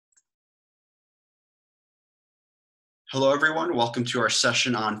Hello, everyone. Welcome to our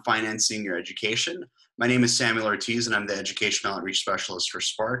session on financing your education. My name is Samuel Ortiz, and I'm the Educational Outreach Specialist for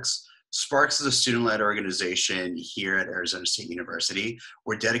SPARKS. SPARKS is a student-led organization here at Arizona State University.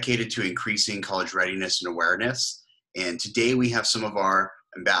 We're dedicated to increasing college readiness and awareness. And today we have some of our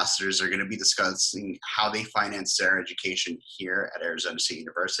ambassadors that are going to be discussing how they finance their education here at Arizona State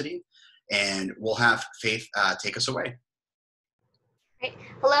University. And we'll have Faith take us away. Great.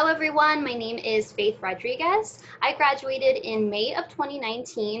 Hello, everyone. My name is Faith Rodriguez. I graduated in May of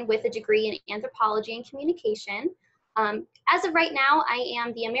 2019 with a degree in anthropology and communication. As of right now, I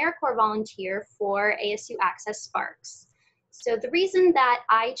am the AmeriCorps volunteer for ASU Access SPARKS. So the reason that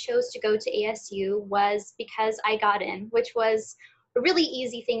I chose to go to ASU was because I got in, which was a really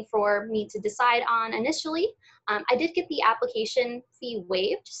easy thing for me to decide on initially. I did get the application fee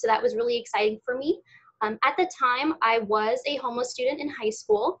waived, so that was really exciting for me. At the time, I was a homeless student in high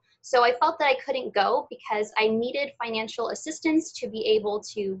school, so I felt that I couldn't go because I needed financial assistance to be able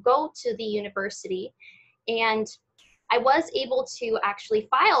to go to the university. And I was able to actually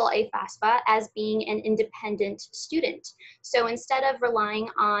file a FAFSA as being an independent student. So instead of relying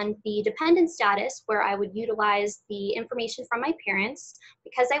on the dependent status where I would utilize the information from my parents,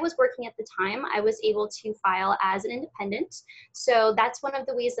 because I was working at the time, I was able to file as an independent. So that's one of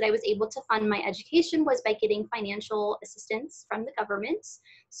the ways that I was able to fund my education, was by getting financial assistance from the government.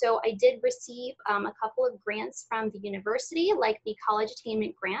 So I did receive a couple of grants from the university, like the College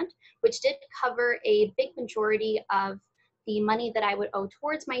Attainment Grant, which did cover a big majority of the money that I would owe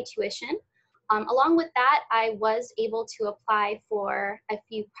towards my tuition. Along with that, I was able to apply for a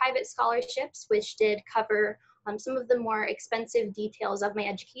few private scholarships, which did cover some of the more expensive details of my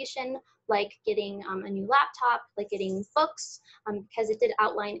education, like getting a new laptop, like getting books, because it did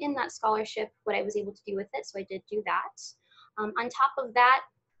outline in that scholarship what I was able to do with it, so I did do that. On top of that,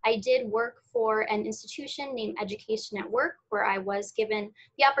 I did work for an institution named Education at Work, where I was given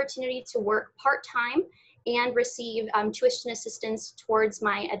the opportunity to work part-time and receive tuition assistance towards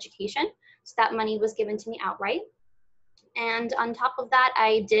my education. So that money was given to me outright. And on top of that,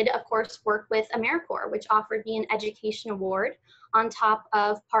 I did, of course, work with AmeriCorps, which offered me an education award on top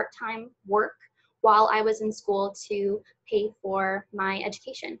of part-time work while I was in school to pay for my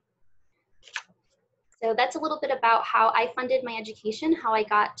education. So that's a little bit about how I funded my education, how I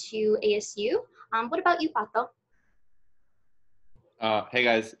got to ASU. What about you, Pato? Hey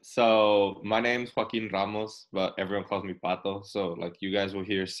guys, so my name's Joaquin Ramos, but everyone calls me Pato. So like you guys will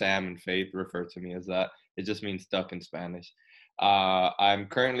hear Sam and Faith refer to me as that. It just means duck in Spanish. I'm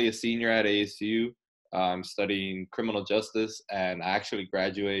currently a senior at ASU. I'm studying criminal justice, and I actually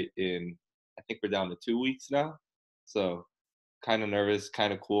graduate in, I think we're down to 2 weeks now. So kind of nervous,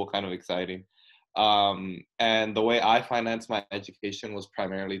 kind of cool, kind of exciting. And the way I financed my education was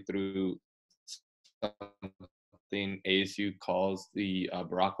primarily through ASU calls the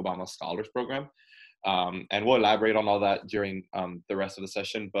Barack Obama Scholars Program. And we'll elaborate on all that during the rest of the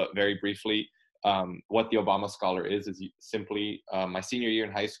session, but very briefly, what the Obama Scholar is simply my senior year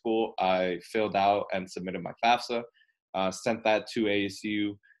in high school, I filled out and submitted my FAFSA, sent that to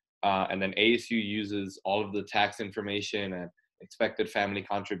ASU, and then ASU uses all of the tax information and expected family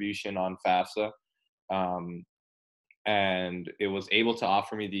contribution on FAFSA. And it was able to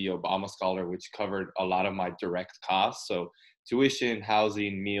offer me the Obama Scholar, which covered a lot of my direct costs. So tuition,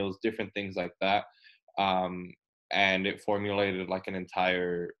 housing, meals, different things like that. And it formulated like an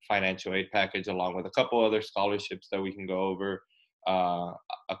entire financial aid package along with a couple other scholarships that we can go over,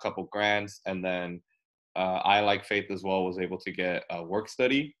 a couple grants. And then I, like Faith as well, was able to get a work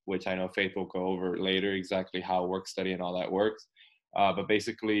study, which I know Faith will go over later exactly how work study and all that works. But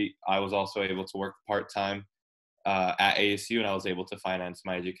basically, I was also able to work part-time at ASU, and I was able to finance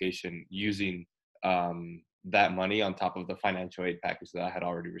my education using that money on top of the financial aid package that I had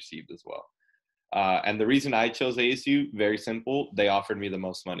already received as well. And the reason I chose ASU, very simple, they offered me the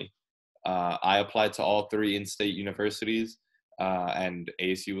most money. I applied to all 3 in-state universities, and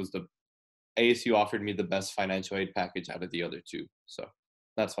ASU offered me the best financial aid package out of the other 2. So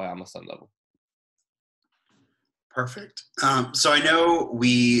that's why I'm a Sun Level. Perfect. So I know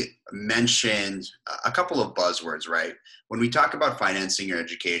we mentioned a couple of buzzwords, right? When we talk about financing your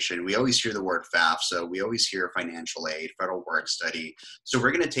education, we always hear the word FAFSA, we always hear financial aid, federal work study. So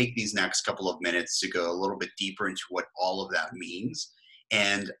we're going to take these next couple of minutes to go a little bit deeper into what all of that means.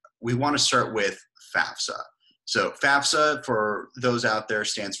 And we want to start with FAFSA. So FAFSA, for those out there,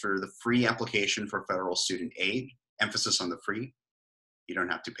 stands for the Free Application for Federal Student Aid. Emphasis on the free. You don't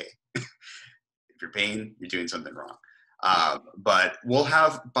have to pay. If you're paying, you're doing something wrong. But we'll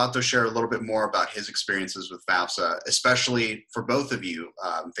have Pato share a little bit more about his experiences with FAFSA, especially for both of you,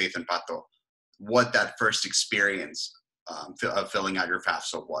 Faith and Pato, what that first experience of filling out your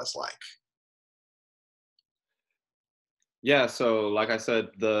FAFSA was like? Yeah, so like I said,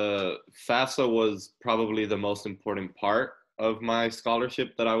 the FAFSA was probably the most important part of my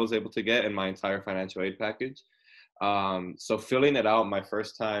scholarship that I was able to get in my entire financial aid package. So filling it out my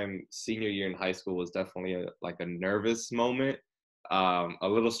first time senior year in high school was definitely like a nervous moment, a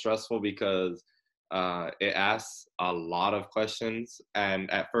little stressful because it asks a lot of questions, and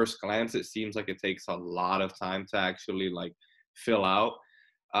at first glance, it seems like it takes a lot of time to actually like fill out.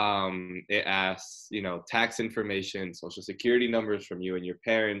 It asks, you know, tax information, social security numbers from you and your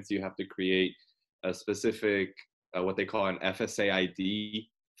parents. You have to create a specific, what they call an FSA ID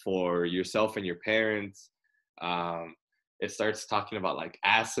for yourself and your parents. Um, it starts talking about like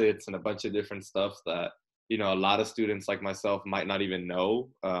assets and a bunch of different stuff that, you know, a lot of students like myself might not even know.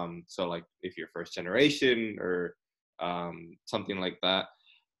 So like if you're first generation or something like that.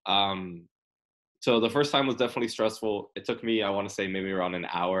 Um, so the first time was definitely stressful. It took me, I want to say maybe around an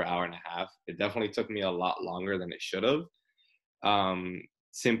hour, hour and a half. It definitely took me a lot longer than it should have,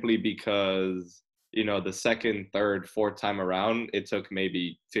 simply because, you know, the second, third, fourth time around, it took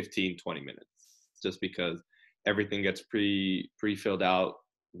maybe 15, 20 minutes just because everything gets pre-filled out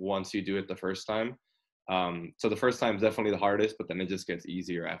once you do it the first time. So the first time is definitely the hardest, but then it just gets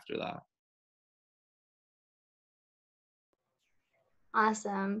easier after that.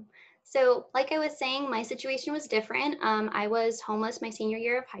 Awesome. So, like I was saying, my situation was different. I was homeless my senior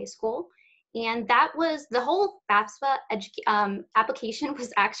year of high school, and that was the whole FAFSA application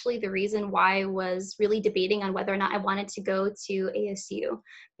was actually the reason why I was really debating on whether or not I wanted to go to ASU,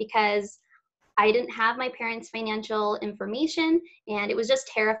 because I didn't have my parents' financial information, and it was just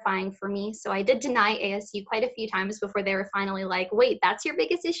terrifying for me. So I did deny ASU quite a few times before they were finally like, wait, that's your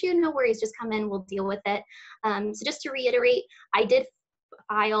biggest issue? No worries, just come in, we'll deal with it. So just to reiterate, I did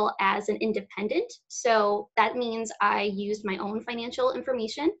file as an independent. So that means I used my own financial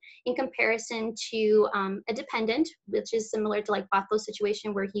information in comparison to a dependent, which is similar to like Bato's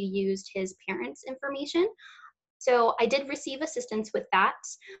situation where he used his parents' information. So I did receive assistance with that.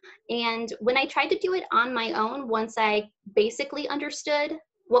 And when I tried to do it on my own, once I basically understood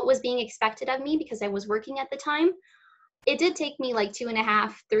what was being expected of me because I was working at the time, it did take me like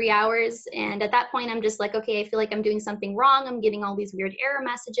 2.5, 3 hours. And at that point, I'm just like, okay, I feel like I'm doing something wrong. I'm getting all these weird error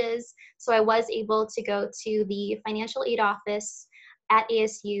messages. So I was able to go to the financial aid office at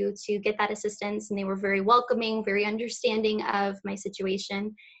ASU to get that assistance. And they were very welcoming, very understanding of my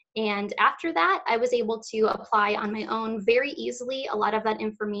situation. And after that, I was able to apply on my own very easily. A lot of that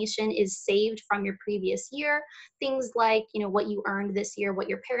information is saved from your previous year. Things like, you know, what you earned this year, what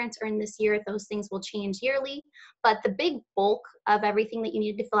your parents earned this year, those things will change yearly. But the big bulk of everything that you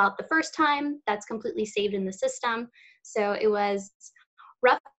needed to fill out the first time, that's completely saved in the system. So it was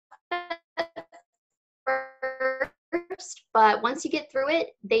rough at first, but once you get through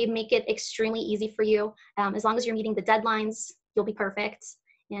it, they make it extremely easy for you. As long as you're meeting the deadlines, you'll be perfect.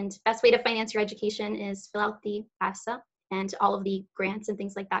 And best way to finance your education is fill out the FAFSA, and all of the grants and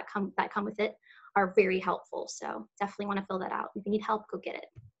things like that come with it are very helpful. So definitely want to fill that out. If you need help, go get it.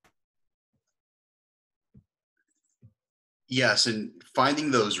 Yes, and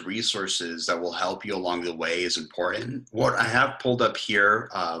finding those resources that will help you along the way is important. What I have pulled up here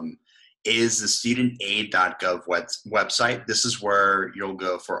is the studentaid.gov website. This is where you'll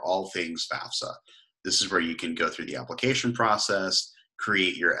go for all things FAFSA. This is where you can go through the application process,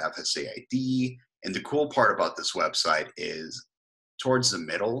 create your FSA ID. And the cool part about this website is towards the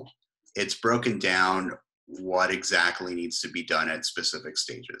middle, it's broken down what exactly needs to be done at specific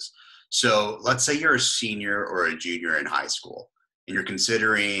stages. So let's say you're a senior or a junior in high school and you're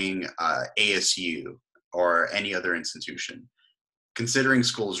considering ASU or any other institution. Considering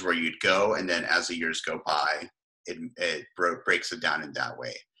schools where you'd go, and then as the years go by, it breaks it down in that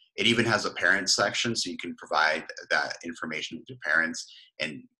way. It even has a parent section, so you can provide that information with your parents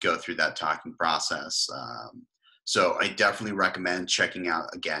and go through that talking process. So I definitely recommend checking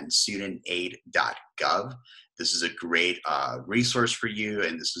out, again, studentaid.gov. This is a great resource for you,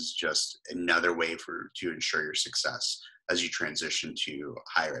 and this is just another way to ensure your success as you transition to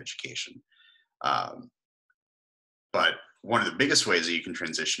higher education. But one of the biggest ways that you can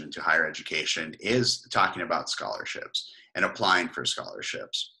transition into higher education is talking about scholarships and applying for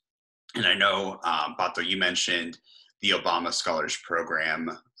scholarships. And I know, Bato, you mentioned the Obama Scholars Program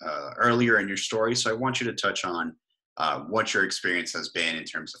earlier in your story, so I want you to touch on what your experience has been in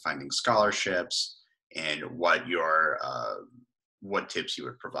terms of finding scholarships and what tips you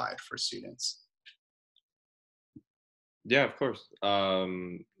would provide for students. Yeah, of course.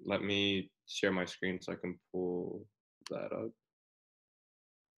 Let me share my screen so I can pull that up.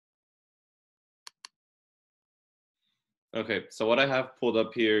 Okay, so what I have pulled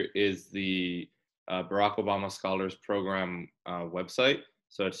up here is the Barack Obama Scholars Program website.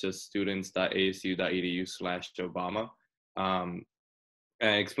 So it's just students.asu.edu/Obama. Um,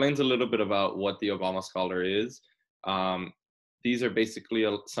 and it explains a little bit about what the Obama Scholar is. Um, these are basically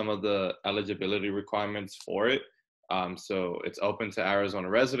some of the eligibility requirements for it. So it's open to Arizona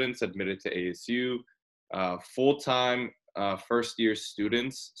residents admitted to ASU, full-time first-year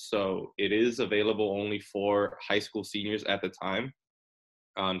students. So it is available only for high school seniors at the time.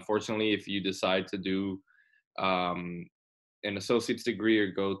 Unfortunately, if you decide to do um, an associate's degree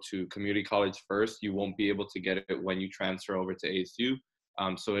or go to community college first, you won't be able to get it when you transfer over to ASU.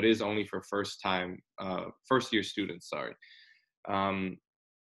 So it is only for first year students, sorry. Um,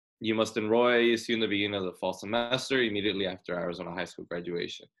 you must enroll at ASU in the beginning of the fall semester, immediately after Arizona high school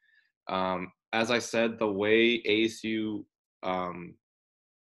graduation. As I said, the way ASU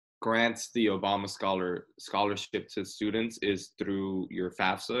grants the Obama scholarship to students is through your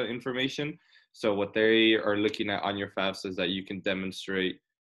FAFSA information. So what they are looking at on your FAFSA is that you can demonstrate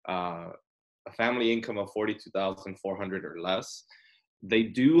a family income of 42,400 or less. They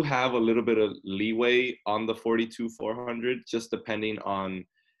do have a little bit of leeway on the 42,400, just depending on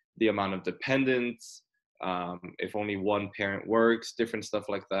the amount of dependents, if only one parent works, different stuff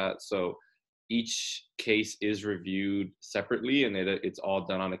like that. So each case is reviewed separately, and it's all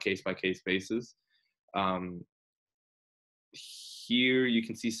done on a case-by-case basis. Um, Here you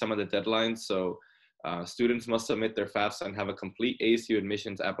can see some of the deadlines. So students must submit their FAFSA and have a complete ASU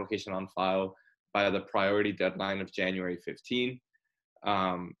admissions application on file by the priority deadline of January 15.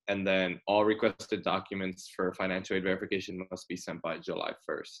 And then all requested documents for financial aid verification must be sent by July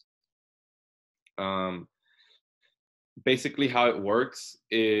 1st. Basically how it works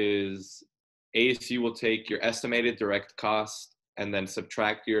is ASU will take your estimated direct cost and then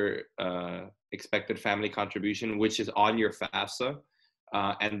subtract your expected family contribution, which is on your FAFSA.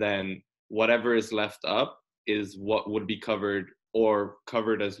 And then whatever is left up is what would be covered, or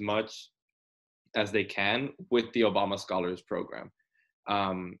covered as much as they can, with the Obama Scholars Program.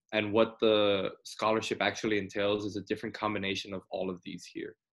 And what the scholarship actually entails is a different combination of all of these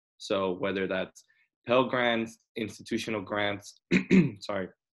here. So whether that's Pell Grants, institutional grants, sorry,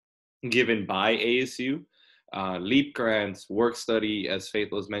 given by ASU, LEAP grants, work study, as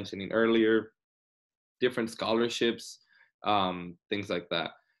Faith was mentioning earlier, different scholarships, things like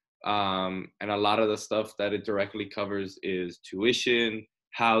that. And a lot of the stuff that it directly covers is tuition,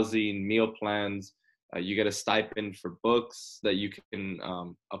 housing, meal plans. You get a stipend for books that you can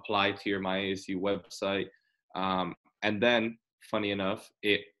apply to your MyASU website. And then, funny enough,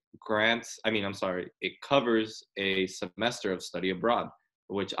 it covers a semester of study abroad,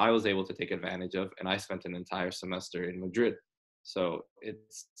 which I was able to take advantage of, and I spent an entire semester in Madrid. So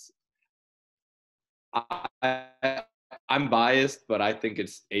I'm biased, but I think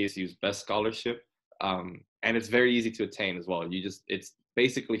it's ASU's best scholarship. And it's very easy to attain as well. It's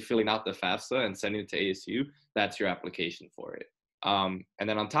basically filling out the FAFSA and sending it to ASU. That's your application for it. And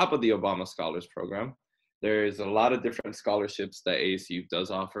then on top of the Obama Scholars Program, there's a lot of different scholarships that ASU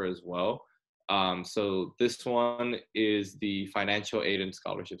does offer as well. So this one is the Financial Aid and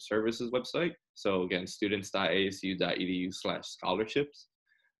Scholarship Services website. So again, students.asu.edu/scholarships.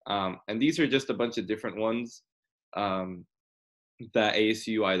 And these are just a bunch of different ones that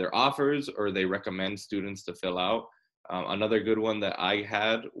ASU either offers or they recommend students to fill out. Another good one that I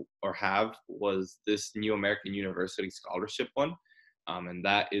had or have was this New American University Scholarship one. And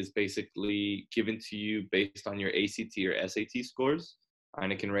that is basically given to you based on your ACT or SAT scores.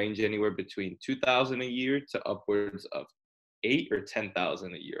 And it can range anywhere between $2,000 a year to upwards of $8,000 or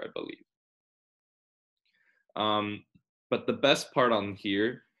 $10,000 a year, I believe. But the best part on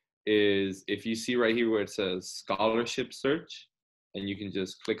here is if you see right here where it says scholarship search, and you can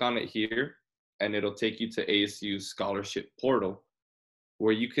just click on it here, and it'll take you to ASU's scholarship portal,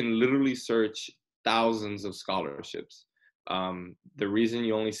 where you can literally search thousands of scholarships. The reason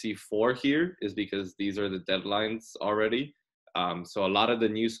you only see 4 here is because these are the deadlines already. So a lot of the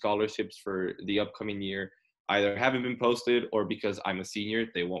new scholarships for the upcoming year either haven't been posted, or because I'm a senior,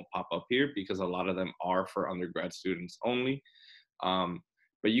 they won't pop up here because a lot of them are for undergrad students only.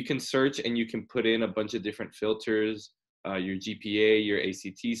 But you can search and you can put in a bunch of different filters, your GPA, your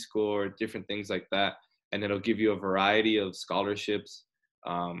ACT score, different things like that. And it'll give you a variety of scholarships,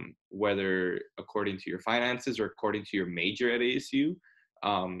 whether according to your finances or according to your major at ASU,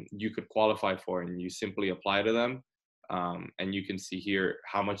 you could qualify for, and you simply apply to them. And you can see here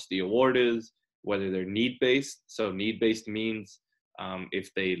how much the award is, whether they're need-based. So need-based means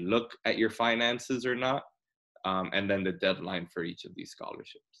if they look at your finances or not, and then the deadline for each of these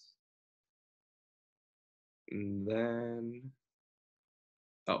scholarships. And then,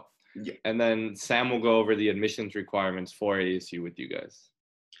 oh, Yeah. and then Sam will go over the admissions requirements for ASU with you guys.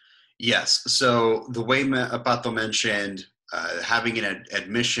 Yes. So the way Pato mentioned, having an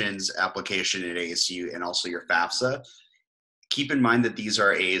admissions application at ASU and also your FAFSA, keep in mind that these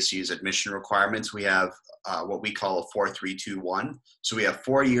are ASU's admission requirements. We have what we call a 4-3-2-1. So we have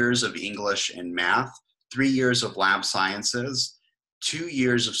 4 years of English and math, 3 years of lab sciences, 2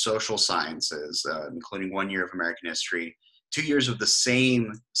 years of social sciences, including 1 year of American history, 2 years of the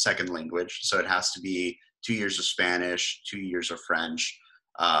same second language. So it has to be 2 years of Spanish, 2 years of French,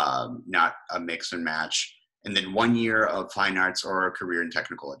 not a mix and match, and then 1 year of fine arts or a career and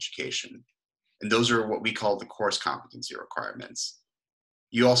technical education. And those are what we call the course competency requirements.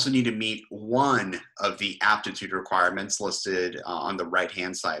 You also need to meet one of the aptitude requirements listed on the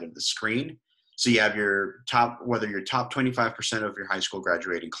right-hand side of the screen. So you have your top, whether you're top 25% of your high school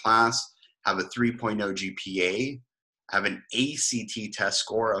graduating class, have a 3.0 GPA, have an ACT test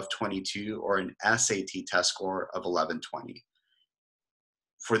score of 22, or an SAT test score of 1120.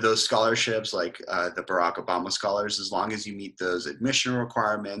 For those scholarships, like the Barack Obama Scholars, as long as you meet those admission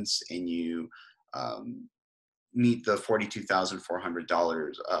requirements and you meet the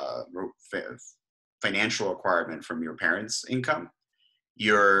 $42,400 financial requirement from your parents' income,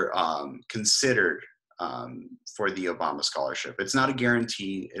 you're considered for the Obama Scholarship. It's not a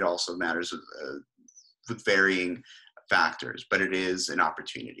guarantee. It also matters with varying factors, but it is an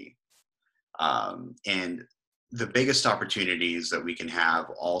opportunity. And the biggest opportunities that we can have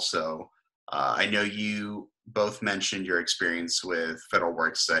also, I know you both mentioned your experience with federal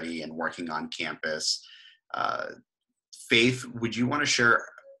work study and working on campus. Faith, would you want to share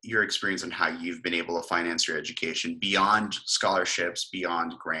your experience on how you've been able to finance your education beyond scholarships,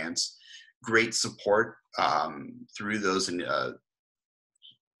 beyond grants? Great support through those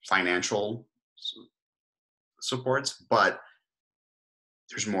financial supports, but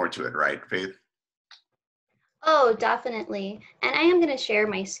there's more to it, right, Faith? Oh, definitely. And I am going to share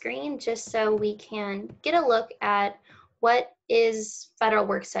my screen just so we can get a look at what is federal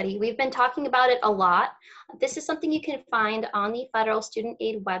work study. We've been talking about it a lot. This is something you can find on the federal student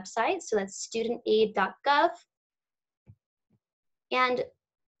aid website. So that's studentaid.gov. And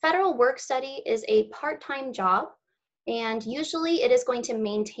federal work study is a part-time job. And usually it is going to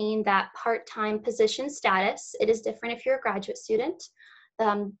maintain that part-time position status. It is different if you're a graduate student.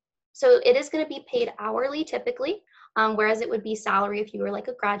 So it is going to be paid hourly typically, whereas it would be salary if you were like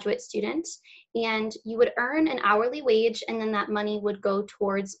a graduate student. And you would earn an hourly wage, and then that money would go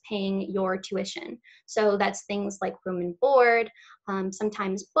towards paying your tuition. So that's things like room and board,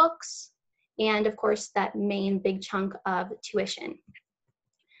 sometimes books, and of course that main big chunk of tuition.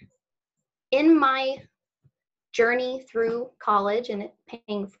 In my journey through college and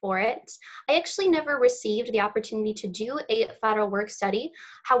paying for it, I actually never received the opportunity to do a federal work study.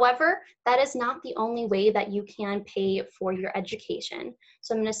 However, that is not the only way that you can pay for your education.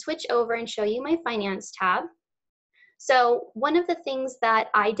 So I'm going to switch over and show you my finance tab. So one of the things that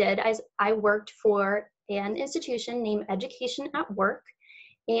I did is I worked for an institution named Education at Work,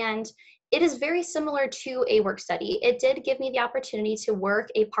 and it is very similar to a work study. It did give me the opportunity to work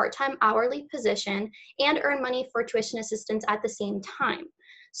a part-time hourly position and earn money for tuition assistance at the same time.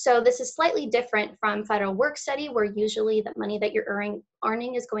 So this is slightly different from federal work study, where usually the money that you're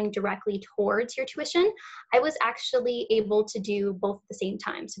earning is going directly towards your tuition. I was actually able to do both at the same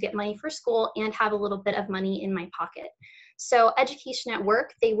time, so get money for school and have a little bit of money in my pocket. So Education at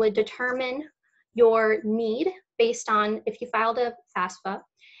Work, they would determine your need based on if you filed a FAFSA,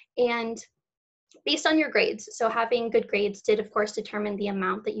 and based on your grades. So having good grades did, of course, determine the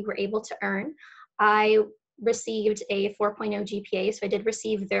amount that you were able to earn. I received a 4.0 GPA, so I did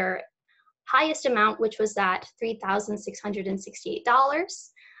receive their highest amount, which was that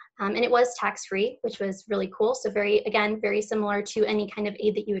 $3,668. And it was tax-free, which was really cool. So again, very similar to any kind of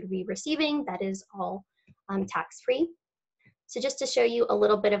aid that you would be receiving. That is all tax-free. So just to show you a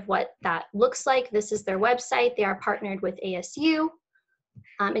little bit of what that looks like, this is their website. They are partnered with ASU.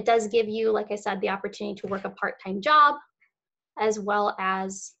 It does give you, like I said, the opportunity to work a part-time job, as well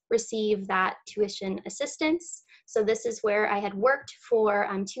as receive that tuition assistance. So this is where I had worked for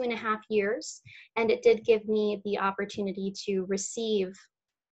 2.5 years, and it did give me the opportunity to receive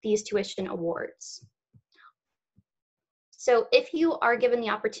these tuition awards. So if you are given the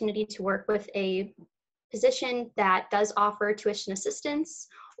opportunity to work with a position that does offer tuition assistance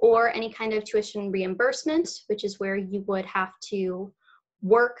or any kind of tuition reimbursement, which is where you would have to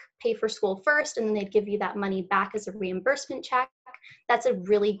work, pay for school first, and then they'd give you that money back as a reimbursement check. That's a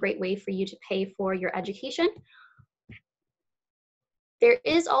really great way for you to pay for your education. There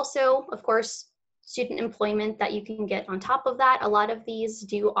is also, of course, student employment that you can get on top of that. A lot of these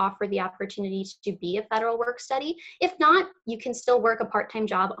do offer the opportunity to be a federal work study. If not, you can still work a part-time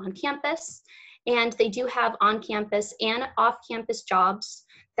job on campus. And they do have on-campus and off-campus jobs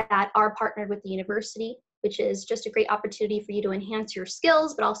that are partnered with the university, which is just a great opportunity for you to enhance your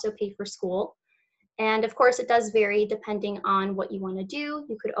skills, but also pay for school. And of course, it does vary depending on what you want to do.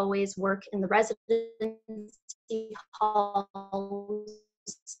 You could always work in the residency halls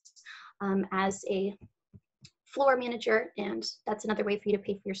as a floor manager, and that's another way for you to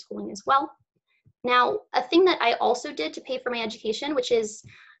pay for your schooling as well. Now, a thing that I also did to pay for my education, which is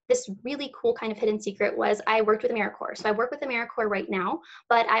this really cool kind of hidden secret, was I worked with AmeriCorps. So I work with AmeriCorps right now,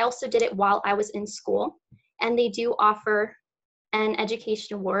 but I also did it while I was in school, and they do offer an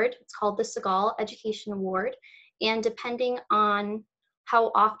education award. It's called the Segal Education Award. And depending on how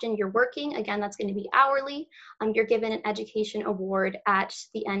often you're working, again, that's going to be hourly, you're given an education award at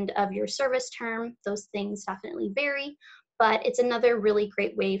the end of your service term. Those things definitely vary, but it's another really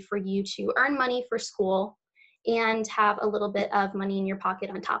great way for you to earn money for school and have a little bit of money in your pocket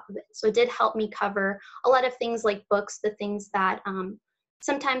on top of it. So it did help me cover a lot of things like books, the things that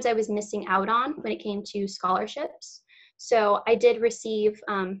sometimes I was missing out on when it came to scholarships. So I did receive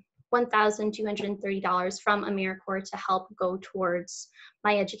 $1,230 from AmeriCorps to help go towards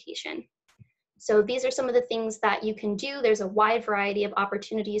my education. So these are some of the things that you can do. There's a wide variety of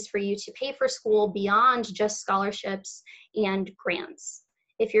opportunities for you to pay for school beyond just scholarships and grants.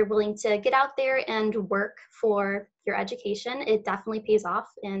 If you're willing to get out there and work for your education, it definitely pays off,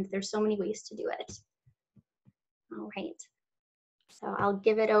 and there's so many ways to do it. All right, so I'll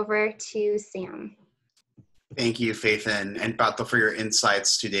give it over to Sam. Thank you, Faith and Pato, for your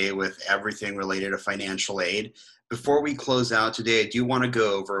insights today with everything related to financial aid. Before we close out today, I do want to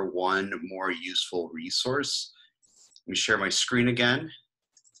go over one more useful resource. Let me share my screen again.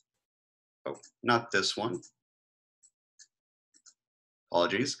 Oh, not this one.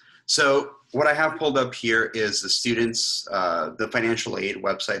 Apologies. So what I have pulled up here is the students, the financial aid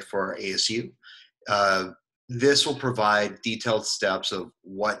website for ASU. This will provide detailed steps of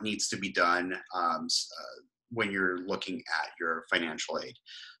what needs to be done when you're looking at your financial aid.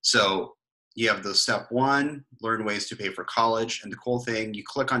 So you have the step one, learn ways to pay for college. And the cool thing, you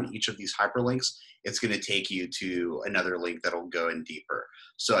click on each of these hyperlinks, it's going to take you to another link that'll go in deeper.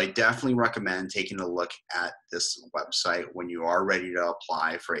 So I definitely recommend taking a look at this website when you are ready to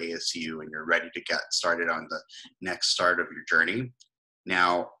apply for ASU and you're ready to get started on the next start of your journey.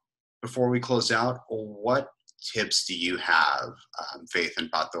 Now, before we close out, what tips do you have, Faith and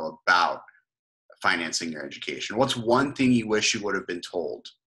Pato, about financing your education? What's one thing you wish you would have been told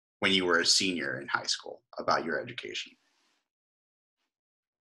when you were a senior in high school about your education?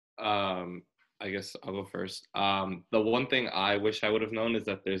 I guess I'll go first. The one thing I wish I would have known is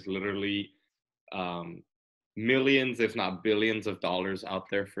that there's literally millions, if not billions of dollars out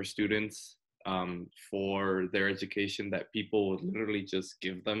there for students for their education that people would literally just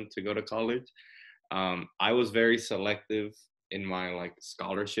give them to go to college. I was very selective in my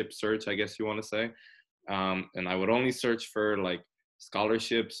scholarship search, I guess you want to say. And I would only search for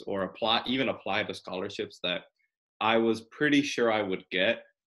scholarships or apply to scholarships that I was pretty sure I would get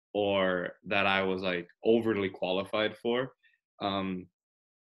or that I was overly qualified for.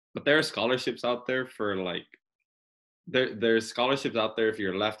 But there are scholarships out there for there's scholarships out there if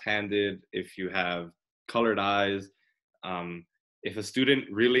you're left-handed, if you have colored eyes. If a student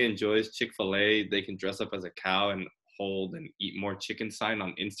really enjoys Chick-fil-A, they can dress up as a cow and hold and eat more chicken sign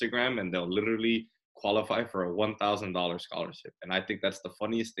on Instagram, and they'll literally qualify for a $1,000 scholarship. And I think that's the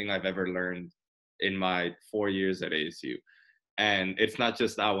funniest thing I've ever learned in my 4 years at ASU. And it's not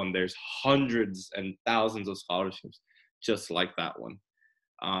just that one. There's hundreds and thousands of scholarships just like that one.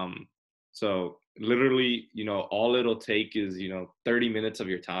 So literally, all it'll take is, 30 minutes of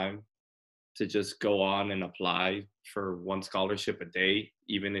your time to just go on and apply for one scholarship a day,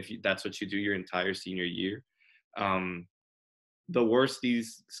 even if that's what you do your entire senior year. The worst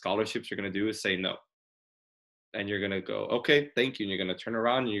these scholarships are going to do is say no. And you're going to go, okay, thank you. And you're going to turn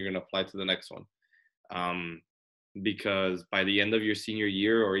around and you're going to apply to the next one. Because by the end of your senior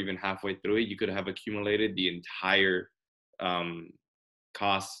year or even halfway through it, you could have accumulated the entire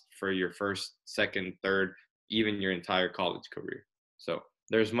cost for your first, second, third, even your entire college career. So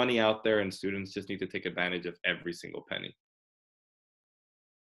there's money out there and students just need to take advantage of every single penny.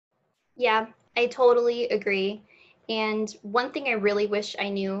 Yeah, I totally agree. And one thing I really wish I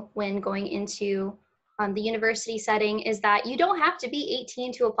knew when going into the university setting is that you don't have to be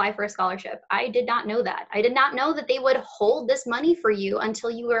 18 to apply for a scholarship. I did not know that. I did not know that they would hold this money for you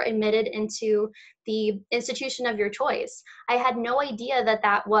until you were admitted into the institution of your choice. I had no idea that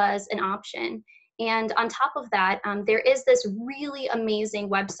that was an option. And on top of that, there is this really amazing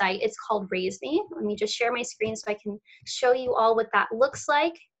website. It's called Raise Me. Let me just share my screen so I can show you all what that looks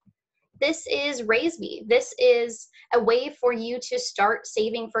like. This is Raise Me. This is a way for you to start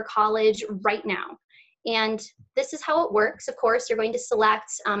saving for college right now. And this is how it works. Of course, you're going to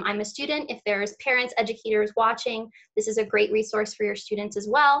select, I'm a student. If there's parents, educators watching, this is a great resource for your students as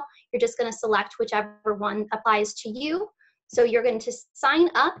well. You're just going to select whichever one applies to you. So you're going to sign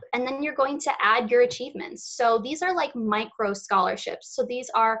up, and then you're going to add your achievements. So these are like micro scholarships. So these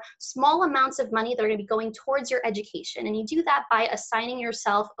are small amounts of money that are going to be going towards your education. And you do that by assigning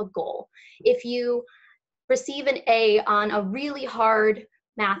yourself a goal. If you receive an A on a really hard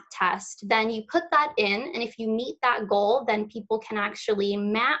math test, then you put that in, and if you meet that goal, then people can actually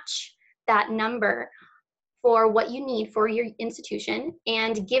match that number for what you need for your institution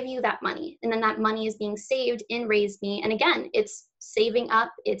and give you that money. And then that money is being saved in Raise Me. And again, it's saving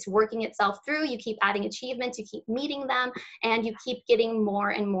up, it's working itself through, you keep adding achievements, you keep meeting them, and you keep getting more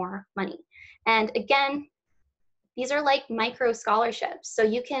and more money. And again, these are like micro scholarships. So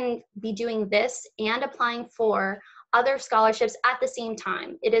you can be doing this and applying for other scholarships at the same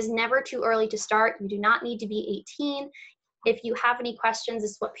time. It is never too early to start. You do not need to be 18. If you have any questions, this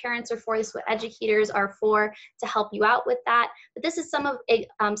is what parents are for, this is what educators are for, to help you out with that. But this is some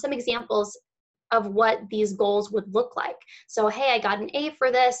examples of what these goals would look like. So, hey, I got an A for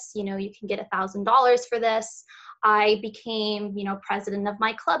this, you can get $1,000 for this. I became, president of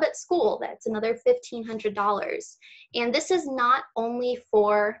my club at school. That's another $1,500. And this is not only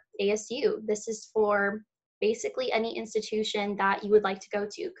for ASU. This is for basically any institution that you would like to go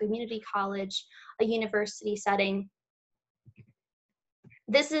to, community college, a university setting.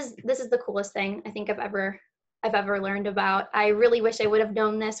 This is the coolest thing I think I've ever learned about. I really wish I would have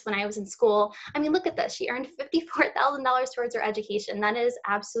known this when I was in school. I mean, look at this. She earned $54,000 towards her education. That is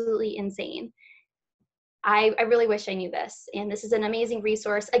absolutely insane. I really wish I knew this. And this is an amazing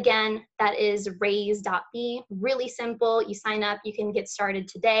resource. Again, that is raise.me. Really simple. You sign up, you can get started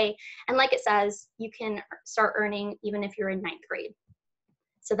today. And like it says, you can start earning even if you're in 9th grade.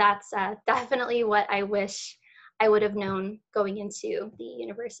 So that's definitely what I wish I would have known going into the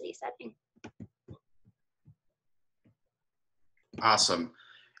university setting. Awesome.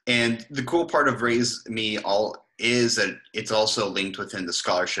 And the cool part of Raise Me is that it's also linked within the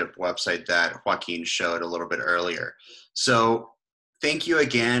scholarship website that Joaquin showed a little bit earlier. So thank you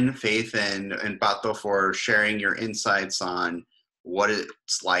again, Faith and Pato, for sharing your insights on what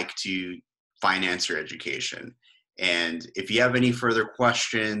it's like to finance your education. And if you have any further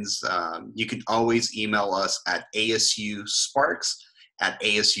questions, you can always email us at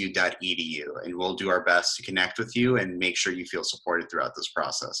asusparks@asu.edu, and we'll do our best to connect with you and make sure you feel supported throughout this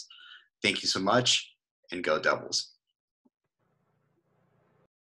process. Thank you so much, and go Devils.